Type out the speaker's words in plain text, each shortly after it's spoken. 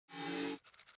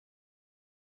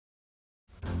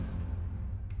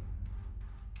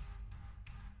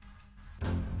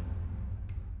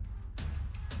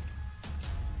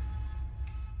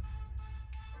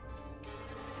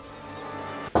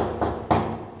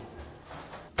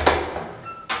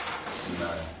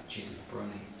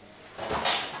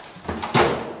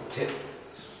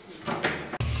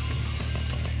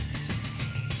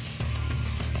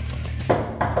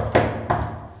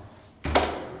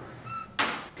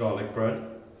Garlic bread.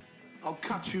 I'll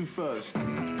cut you first.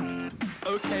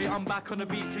 Okay, I'm back on the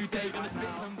beat today, gonna spit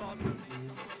some bars.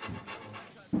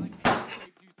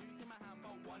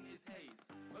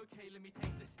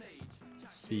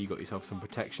 See, you got yourself some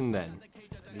protection then.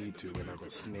 Need to when I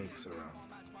got snakes around.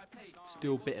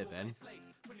 Still bitter then.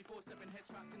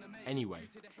 Anyway,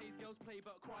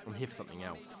 I'm here for something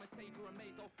else.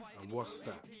 And what's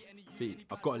that? See,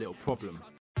 I've got a little problem.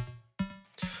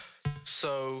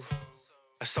 So,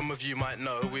 as some of you might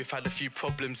know, we've had a few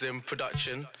problems in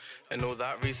production and all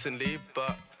that recently,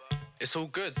 but it's all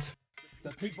good. The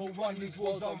people run these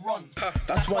wars on runs.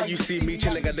 That's why you see me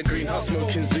chilling at the greenhouse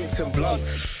smoking zoots and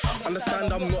blunts.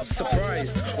 Understand I'm not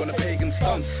surprised when a pagan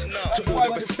stunts. To all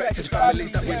the respected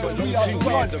families that we belong to,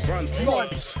 we're the runs.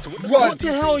 What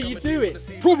the hell are you doing?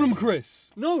 Problem,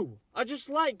 Chris. No, I just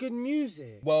like good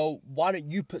music. Well, why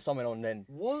don't you put something on then?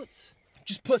 What?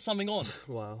 Just put something on.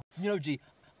 Wow. You know, G,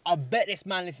 I bet this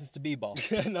man listens to Bieber.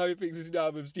 Yeah, no, he thinks his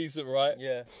album's decent, right?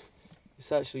 Yeah.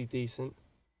 It's actually decent.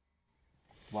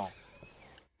 Wow.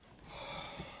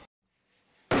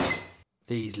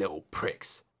 These little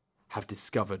pricks have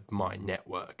discovered my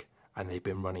network and they've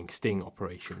been running sting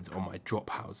operations on my drop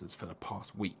houses for the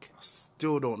past week. I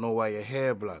still don't know why you're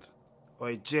here, blood.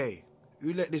 Oi, Jay,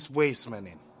 who let this waste man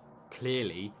in?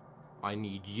 Clearly, I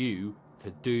need you to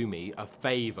do me a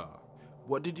favour.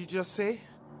 What did you just say? You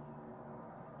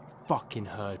fucking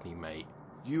heard me, mate.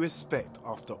 You expect,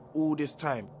 after all this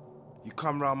time, you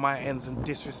come round my ends and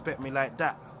disrespect me like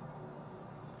that?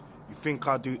 You think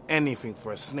I'll do anything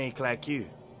for a snake like you?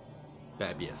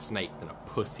 Better be a snake than a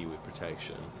pussy with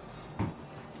protection.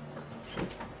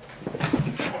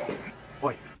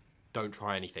 Oi. Don't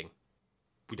try anything.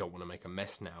 We don't want to make a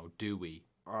mess now, do we?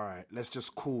 Alright, let's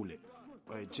just cool it.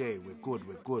 Oi, Jay, we're good,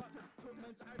 we're good.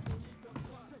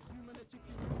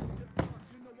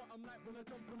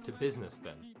 To business,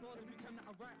 then.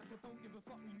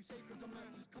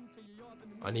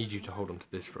 I need you to hold on to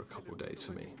this for a couple of days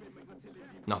for me.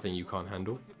 Nothing you can't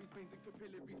handle?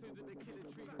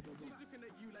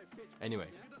 Anyway,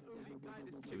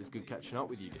 it was good catching up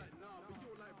with you, dear.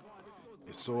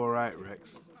 It's alright,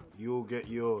 Rex. You'll get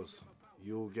yours.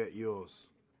 You'll get yours.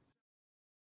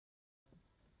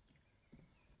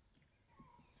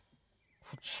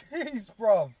 Jeez,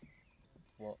 bruv.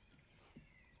 What?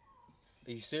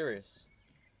 Are you serious?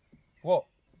 What?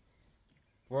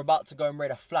 We're about to go and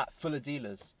raid a flat full of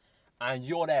dealers, and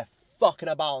you're there fucking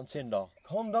about on Tinder.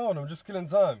 Calm down, I'm just killing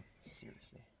time.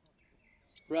 Seriously.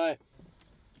 Right.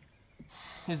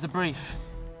 Here's the brief.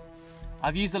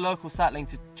 I've used the local sat link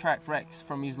to track Rex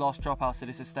from his last drophouse to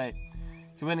this estate.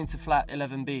 He went into flat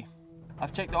 11B.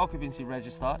 I've checked the occupancy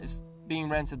register. It's being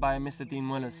rented by a Mr. Dean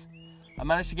Willis. I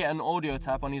managed to get an audio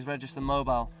tap on his registered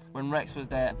mobile when Rex was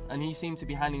there, and he seemed to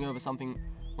be handing over something,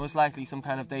 most likely some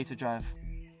kind of data drive.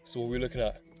 So what are we looking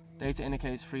at? Data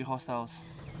indicates 3 hostiles.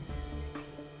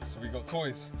 So we got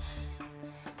toys?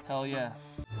 Hell yeah.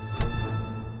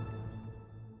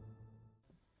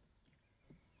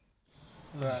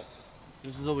 Right,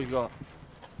 this is all we got.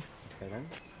 Okay then.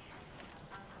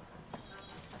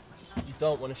 You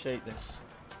don't want to shake this.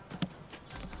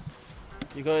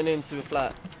 You're going into a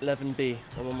flat 11B,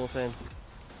 and one more thing.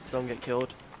 Don't get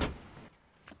killed.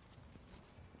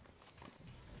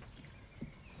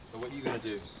 So what are you gonna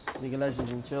do? League of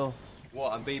Legends and chill.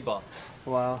 What, I'm Bieber?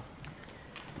 Wow.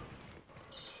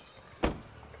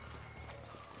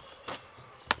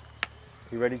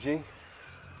 You ready, G?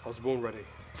 I was born ready.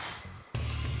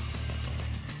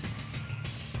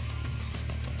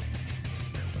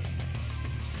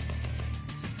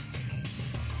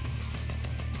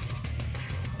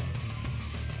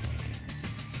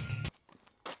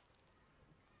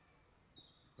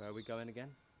 Where are we going again?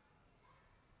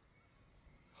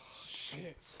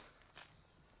 Shit.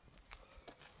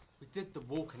 We did the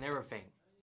walk and everything.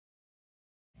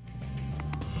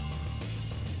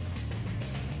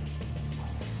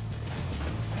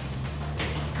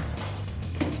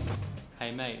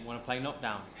 Hey mate, wanna play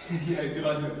knockdown? Yeah, good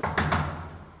idea.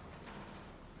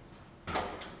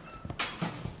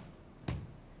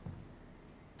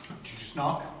 Did you just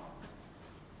knock?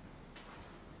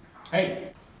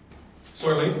 Hey!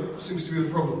 Sorry, mate. What seems to be the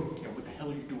problem? Yeah, what the hell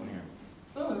are you doing here?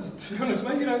 Oh, to be honest,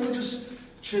 mate, you know, we're just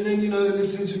chilling, you know,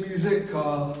 listening to music,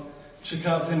 check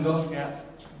out Tinder. Yeah.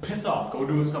 Piss off, go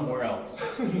do it somewhere else.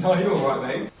 No, you're alright,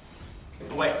 mate.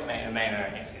 Wait,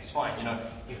 man, it's fine, you know.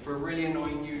 If we're really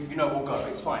annoying you, you know, we'll go.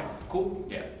 It's fine. Cool?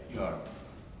 Yeah, you are.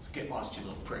 Let's get lost, you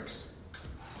little pricks.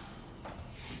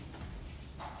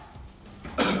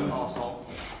 Asshole.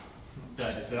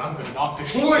 That is it. I'm gonna knock this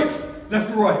shit. Wait! Left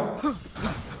or right?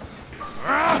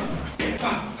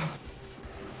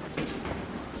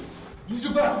 Use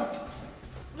your back.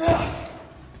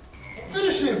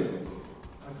 Finish him.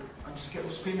 I just get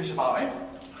all squeamish about it.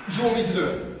 What do you want me to do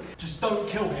it? Just don't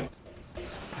kill him.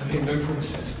 I make no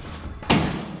promises.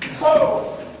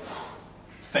 Whoa!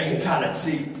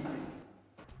 Fatality.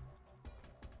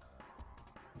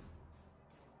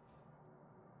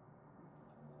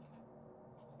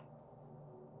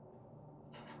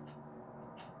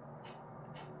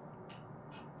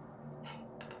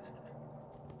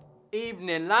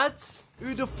 Evening, lads.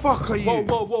 Who the fuck are you?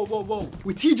 Whoa.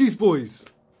 We're TG's boys.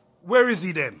 Where is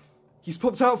he then? He's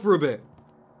popped out for a bit.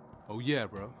 Oh yeah,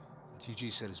 bro.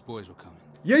 TG said his boys were coming.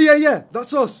 Yeah.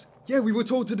 That's us. Yeah, we were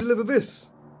told to deliver this.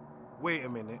 Wait a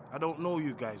minute. I don't know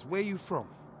you guys. Where you from?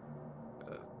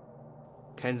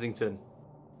 Kensington.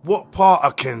 What part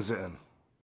of Kensington?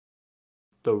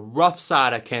 The rough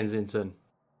side of Kensington.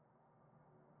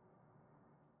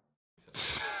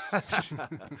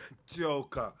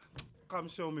 Joker. Come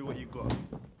show me what you got.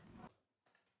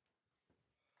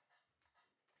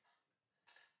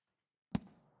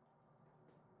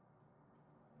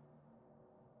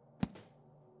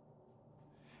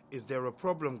 Is there a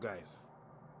problem, guys?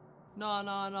 No,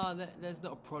 there's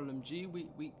not a problem, G. We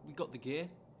got the gear.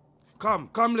 Come,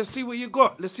 let's see what you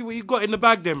got. Let's see what you got in the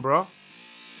bag then, bro.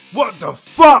 What the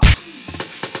fuck?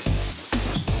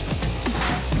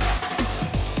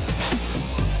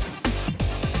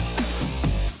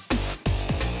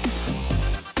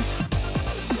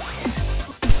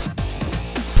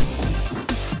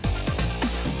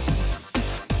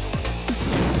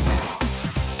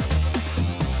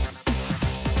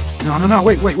 No,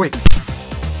 wait.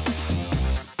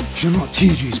 You're not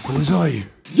TG's boys, are you?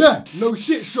 Yeah, no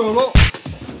shit, Sherlock.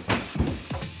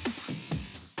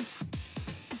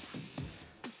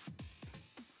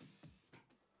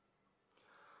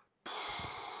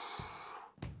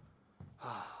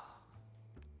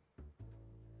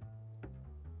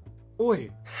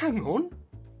 Oi, hang on.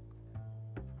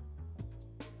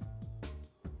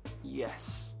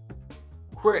 Yes.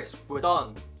 Chris, we're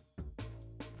done.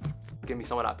 Give me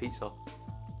some of that pizza.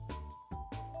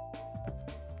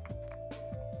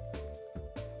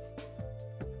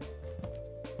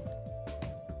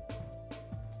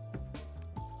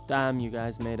 Damn, you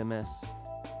guys made a mess.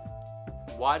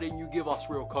 Why didn't you give us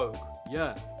real coke?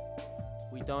 Yeah.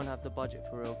 We don't have the budget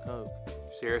for real coke.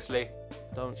 Seriously?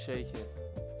 Don't shake it.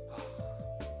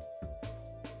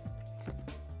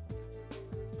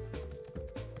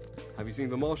 Have you seen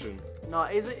The Martian? No,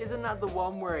 isn't that the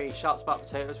one where he shouts about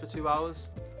potatoes for 2 hours?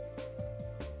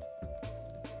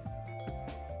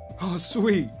 Oh,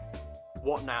 sweet.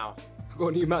 What now? I got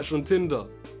a new match on Tinder.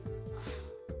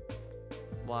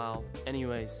 Wow.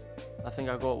 Anyways, I think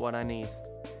I got what I need.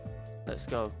 Let's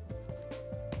go.